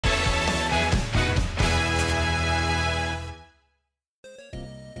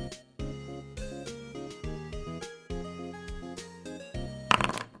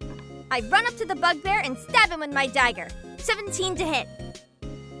I run up to the bugbear and stab him with my dagger. 17 to hit.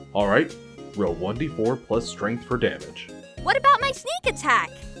 Alright, roll 1d4 plus strength for damage. What about my sneak attack?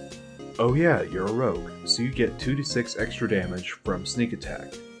 Oh yeah, you're a rogue, so you get 2d6 extra damage from sneak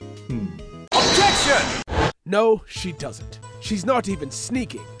attack. Objection! No, she doesn't. She's not even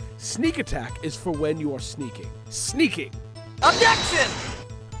sneaking. Sneak attack is for when you are sneaking. Sneaking! Objection!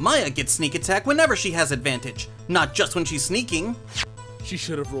 Maya gets sneak attack whenever she has advantage, not just when she's sneaking. She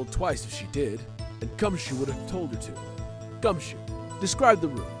should have rolled twice if she did, and Gumshoe would have told her to. Gumshoe, describe the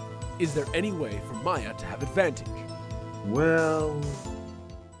room. Is there any way for Maya to have advantage? Well...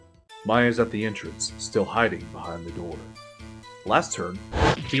 Maya's at the entrance, still hiding behind the door. Last turn,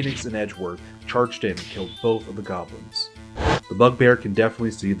 Phoenix and Edgeworth charged in and killed both of the goblins. The bugbear can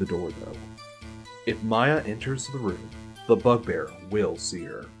definitely see the door though. If Maya enters the room, the bugbear will see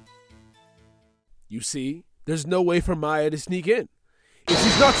her. You see, there's no way for Maya to sneak in. If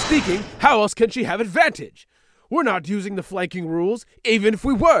she's not sneaking, how else can she have advantage? We're not using the flanking rules. Even if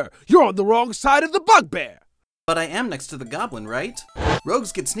we were, you're on the wrong side of the bugbear. But I am next to the goblin, right?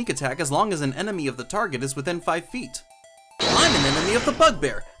 Rogues get sneak attack as long as an enemy of the target is within 5 feet. I'm an enemy of the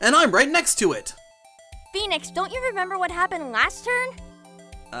bugbear, and I'm right next to it! Phoenix, don't you remember what happened last turn?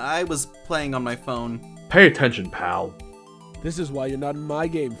 I was playing on my phone. Pay attention, pal. This is why you're not in my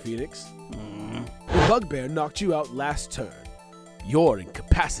game, Phoenix. The bugbear knocked you out last turn. You're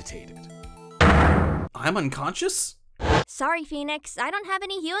incapacitated. I'm unconscious? Sorry, Phoenix. I don't have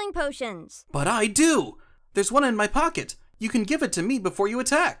any healing potions. But I do! There's one in my pocket. You can give it to me before you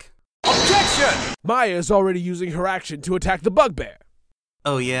attack. Objection! Maya is already using her action to attack the bugbear.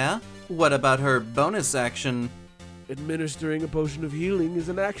 Oh yeah? What about her bonus action? Administering a potion of healing is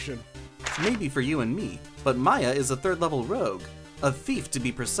an action. Maybe for you and me, but Maya is a 3rd level rogue. A thief to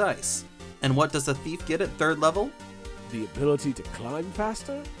be precise. And what does a thief get at 3rd level? The ability to climb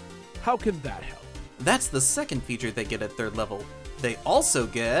faster? How can that help? That's the 2nd feature they get at 3rd level. They also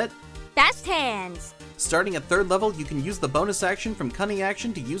get... Fast hands! Starting at 3rd level, you can use the bonus action from Cunning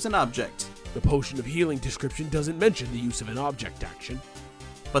Action to use an object. The potion of healing description doesn't mention the use of an object action.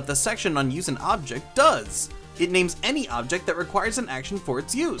 But the section on use an object does. It names any object that requires an action for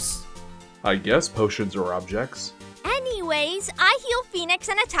its use. I guess potions are objects. Anyways, I heal Phoenix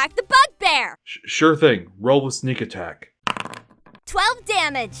and attack the bugbear! Sure thing, roll with sneak attack. 12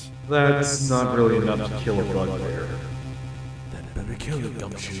 damage! That's not really enough to kill a bugbear. That better kill you,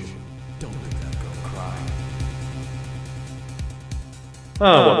 Gumshoe. Don't make that girl cry.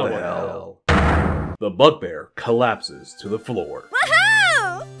 Oh, what the hell. The bugbear collapses to the floor.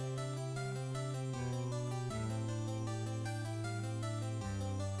 Woohoo!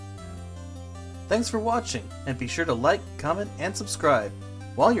 Thanks for watching, and be sure to like, comment, and subscribe.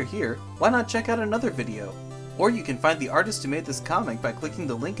 While you're here, why not check out another video? Or you can find the artist who made this comic by clicking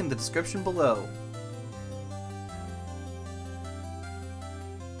the link in the description below.